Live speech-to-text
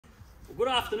Well,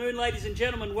 good afternoon, ladies and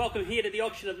gentlemen. Welcome here to the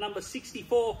auction of number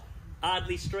 64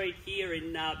 Ardlie Street here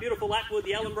in beautiful Attwood,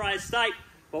 the Ardlie estate.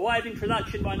 By way of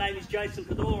introduction, my name is Jason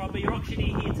Padula. I'll be your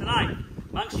auctioneer here today.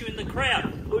 Amongst you in the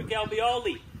crowd, Luke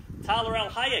Albioli, Taylor Al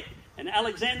Hayek and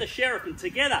Alexander Sheriff, and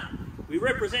together we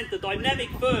represent the dynamic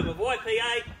firm of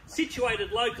YPA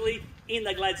situated locally in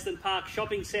the Gladstone Park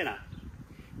Shopping Centre.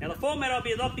 Now the format I'll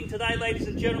be adopting today, ladies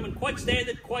and gentlemen, quite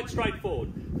standard, quite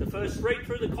straightforward. The first read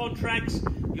through the contracts,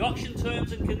 the auction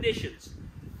terms and conditions.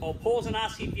 I'll pause and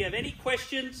ask you if you have any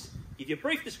questions, give you a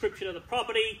brief description of the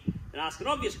property, and ask an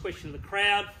obvious question of the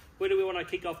crowd. Where do we want to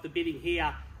kick off the bidding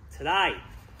here today?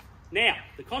 Now,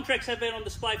 the contracts have been on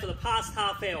display for the past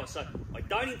half hour, so I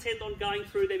don't intend on going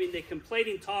through them in their complete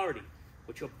entirety.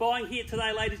 What you're buying here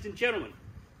today, ladies and gentlemen,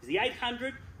 is the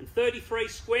 833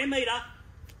 square metre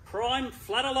prime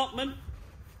flat allotment,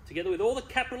 together with all the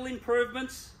capital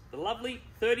improvements, the lovely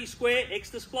 30 square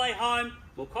ex-display home,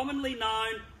 more commonly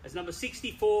known as number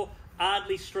 64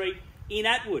 Ardlie Street in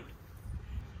Attwood.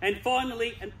 And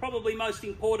finally, and probably most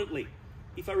importantly,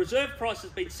 if a reserve price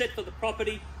has been set for the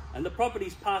property and the property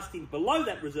is passed in below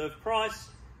that reserve price,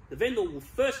 the vendor will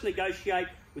first negotiate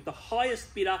with the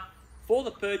highest bidder for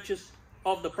the purchase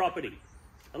of the property.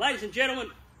 Now, ladies and gentlemen,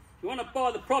 if you want to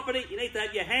buy the property, you need to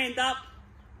have your hand up.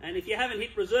 And if you haven't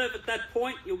hit reserve at that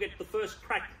point, you'll get the first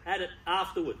crack at it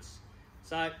afterwards.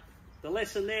 So the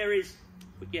lesson there is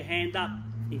put your hand up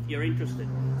if you're interested.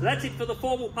 So that's it for the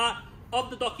formal part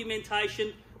of the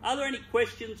documentation. Are there any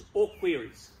questions or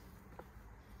queries?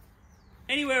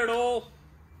 Anywhere at all?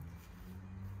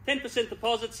 10%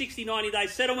 deposit, 60, 90-day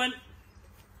settlement.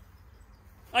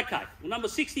 Okay, well, number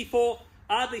 64,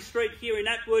 Ardlie Street here in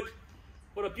Attwood.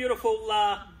 What a beautiful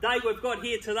day we've got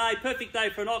here today. Perfect day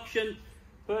for an auction.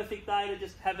 Perfect day to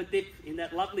just have a dip in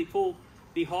that lovely pool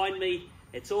behind me.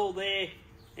 It's all there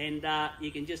and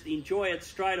you can just enjoy it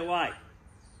straight away.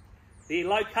 The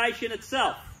location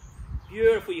itself,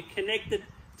 beautiful. You're connected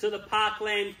to the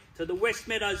parkland, to the West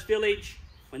Meadows village.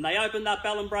 When they opened up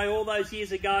Ardlie all those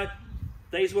years ago,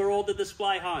 these were all the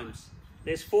display homes.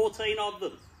 There's 14 of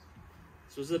them.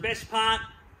 This was the best part.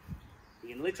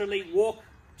 You can literally walk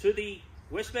to the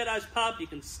West Meadows pub. You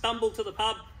can stumble to the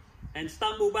pub and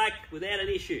stumble back without an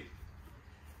issue.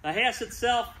 The house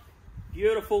itself,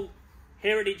 beautiful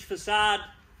heritage facade,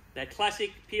 that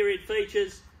classic period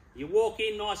features. You walk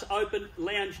in, nice open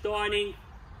lounge dining,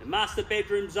 the master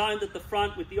bedroom zoned at the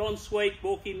front with the ensuite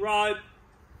walk-in robe,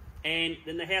 and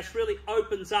then the house really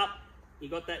opens up. You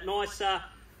got that nice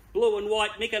blue and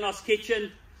white Mykonos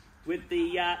kitchen with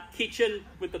the kitchen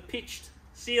with the pitched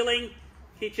ceiling,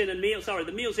 the meals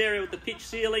area with the pitched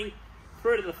ceiling,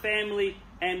 through to the family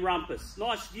and rumpus.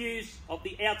 Nice views of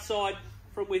the outside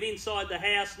from within inside the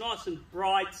house, nice and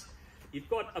bright. You've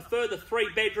got a further 3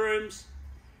 bedrooms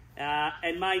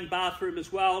and main bathroom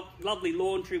as well. Lovely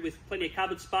laundry with plenty of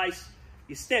cupboard space.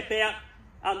 You step out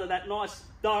under that nice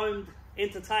domed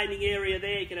entertaining area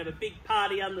there. You can have a big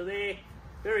party under there.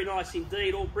 Very nice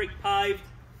indeed, all brick paved.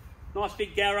 Nice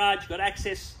big garage, got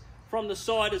access from the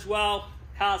side as well.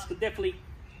 Cars can definitely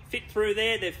fit through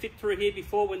there. They've fit through here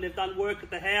before when they've done work at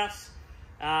the house.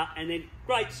 And then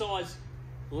great size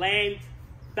land,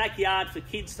 backyard for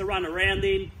kids to run around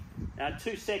in.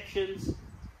 2 sections,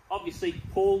 obviously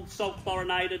pool, salt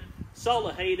chlorinated,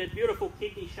 solar heated, beautiful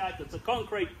kidney shaped. It's a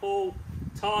concrete pool,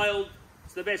 tiled.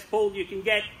 It's the best pool you can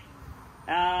get.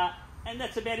 And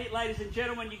that's about it, ladies and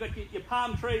gentlemen. You've got your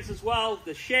palm trees as well,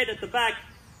 the shed at the back.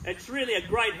 It's really a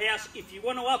great house. If you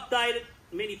want to update it,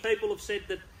 many people have said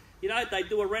that, you know, they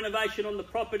do a renovation on the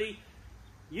property.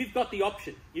 You've got the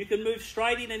option. You can move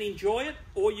straight in and enjoy it,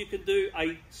 or you can do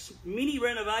a mini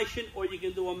renovation, or you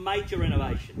can do a major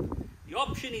renovation. The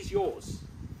option is yours.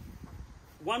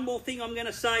 One more thing I'm going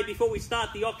to say before we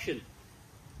start the auction.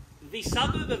 The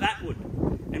suburb of Attwood,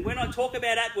 and when I talk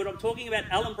about Attwood, I'm talking about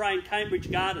Ardlie and Cambridge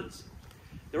Gardens.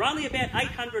 There are only about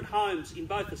 800 homes in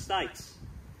both estates.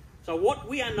 So what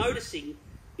we are noticing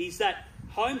is that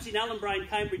homes in Ardlie and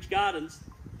Cambridge Gardens,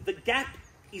 the gap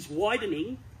is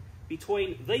widening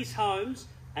between these homes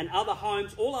and other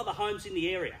homes, all other homes in the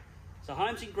area. So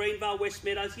homes in Greenvale, West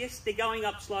Meadows, yes, they're going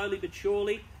up slowly but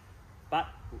surely, but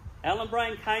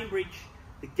Ardlie and Cambridge,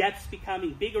 the gap's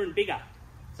becoming bigger and bigger.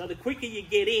 So the quicker you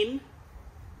get in,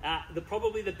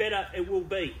 probably the better it will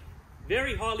be.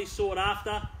 Very highly sought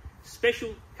after,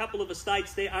 special couple of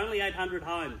estates there, only 800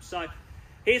 homes. So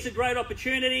here's a great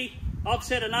opportunity. I've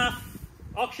said enough.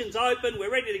 Auction's open,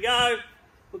 we're ready to go.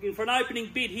 Looking for an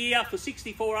opening bid here for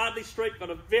 64 Ardlie Street. Got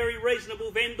a very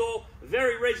reasonable vendor, a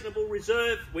very reasonable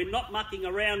reserve. We're not mucking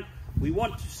around. We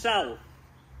want to sell.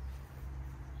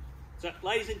 So,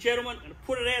 ladies and gentlemen, I'm going to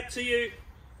put it out to you.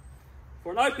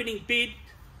 For an opening bid,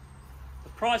 the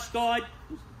price guide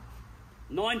was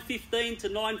 $9.15 to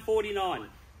 $9.49.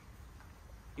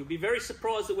 You'll be very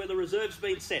surprised at where the reserve's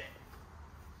been set.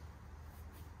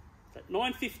 At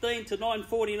 $9.15 to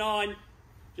 $9.49,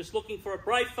 just looking for a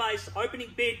brave face,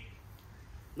 opening bid.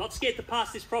 Not scared to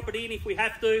pass this property in if we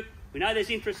have to. We know there's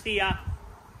interest here.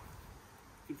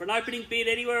 Looking for an opening bid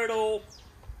anywhere at all.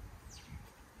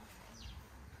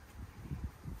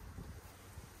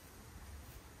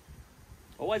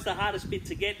 Always the hardest bid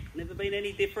to get, never been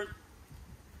any different.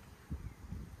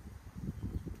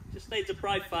 Just needs a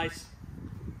brave face.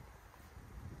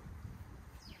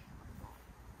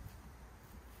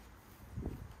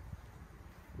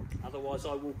 Otherwise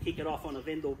I will kick it off on a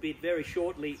vendor bid very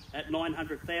shortly at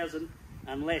 $900,000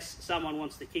 unless someone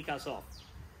wants to kick us off.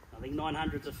 I think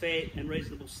 900's a fair and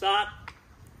reasonable start,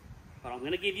 but I'm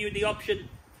going to give you the option.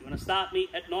 If you want to start me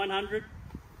at 900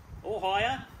 or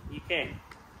higher, you can.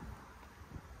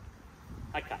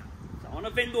 Okay, so on a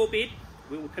vendor bid,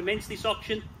 we will commence this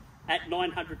auction at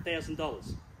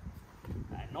 $900,000.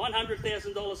 At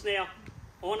 $900,000 now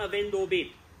on a vendor bid.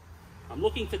 I'm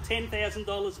looking for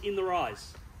 $10,000 in the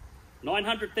rise.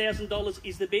 $900,000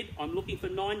 is the bid. I'm looking for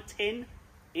 $910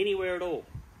 anywhere at all.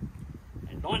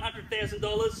 At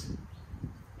 $900,000,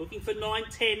 looking for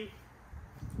 $910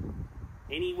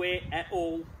 anywhere at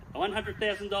all.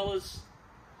 $900,000,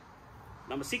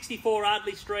 number 64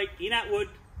 Ardlie Street in Attwood.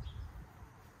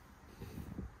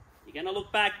 You're going to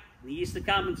look back in the years to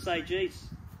come and say, geez,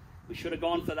 we should have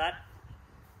gone for that.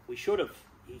 We should have.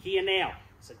 You're here now,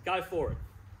 so go for it.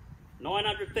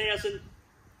 $900,000,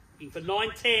 looking for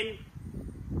 $910.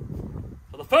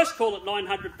 For the first call at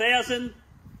 $900,000.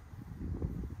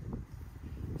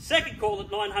 Second call at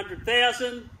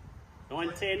 $900,000.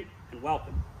 $910 and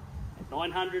welcome. At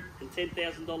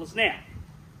 $910,000 now.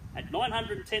 At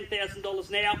 $910,000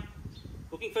 now,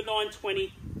 looking for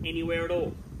 $920 anywhere at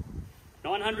all.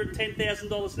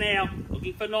 $910,000 now,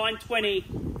 looking for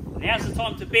 $920. Now's the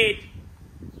time to bid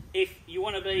if you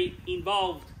want to be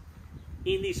involved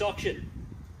in this auction.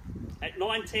 At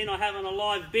 $910 I have on a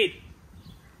live bid.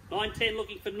 $910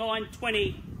 looking for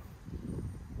 $920.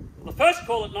 The first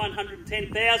call at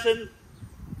 $910,000.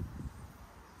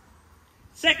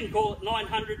 Second call at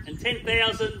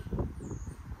 $910,000.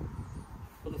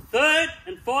 For the third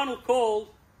and final call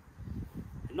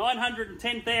at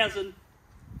 $910,000.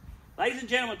 Ladies and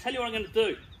gentlemen, I'll tell you what I'm going to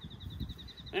do.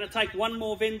 I'm going to take one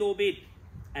more vendor bid,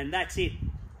 and that's it.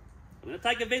 I'm going to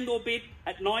take a vendor bid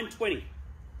at $920.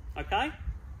 Okay?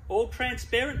 All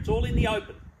transparent, it's all in the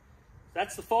open.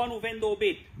 That's the final vendor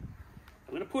bid.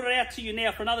 I'm going to put it out to you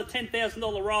now for another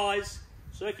 $10,000 rise.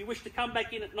 So if you wish to come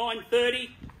back in at $930,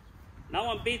 no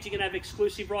one bids, you're going to have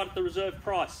exclusive right at the reserve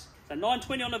price. So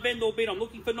 $920 on the vendor bid, I'm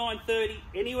looking for $930,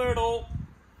 anywhere at all.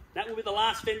 That will be the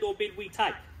last vendor bid we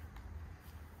take.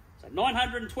 So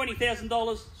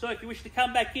 $920,000. So if you wish to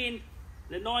come back in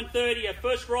at $930, our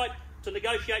first right to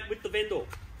negotiate with the vendor.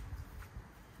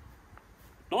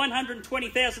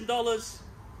 $920,000,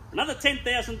 another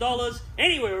 $10,000,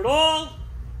 anywhere at all,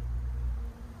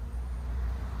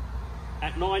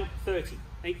 at $930.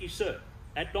 Thank you, sir.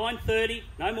 At $930,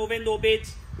 no more vendor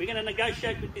bids. We're going to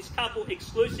negotiate with this couple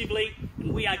exclusively,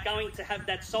 and we are going to have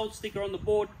that sold sticker on the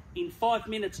board in 5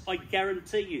 minutes, I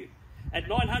guarantee you. At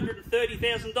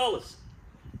 $930,000.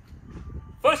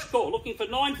 First call, looking for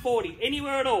 $940,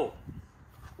 anywhere at all.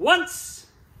 Once,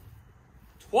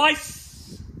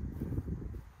 twice,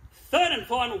 third and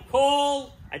final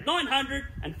call at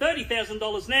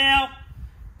 $930,000 now.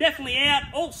 Definitely out,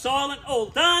 all silent, all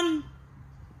done.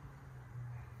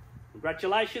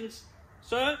 Congratulations,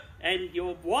 sir, and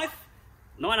your wife.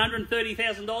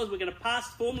 $930,000. We're going to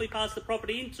formally pass the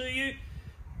property into you.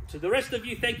 To the rest of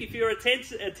you, thank you for your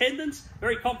attendance.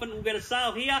 Very confident we'll get a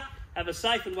sale here. Have a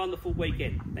safe and wonderful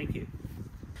weekend. Thank you.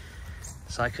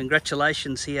 So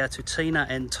congratulations here to Tina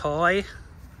and Ty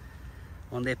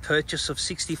on their purchase of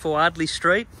 64 Ardlie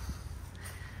Street.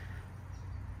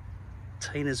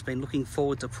 Tina's been looking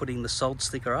forward to putting the sold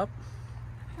sticker up.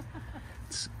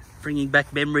 It's bringing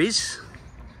back memories.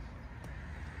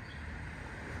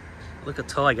 Look at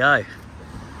Ty go.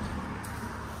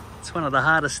 It's one of the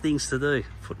hardest things to do,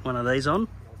 put one of these on.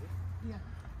 Yeah.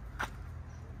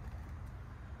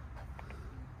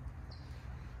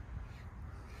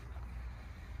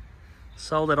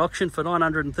 Sold at auction for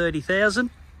 $930,000.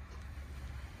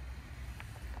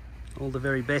 All the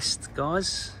very best,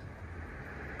 guys.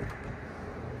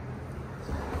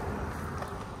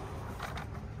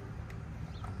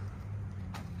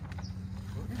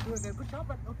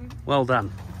 Well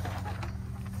done.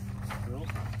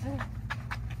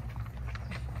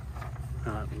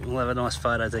 All right, we'll have a nice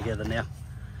photo together now.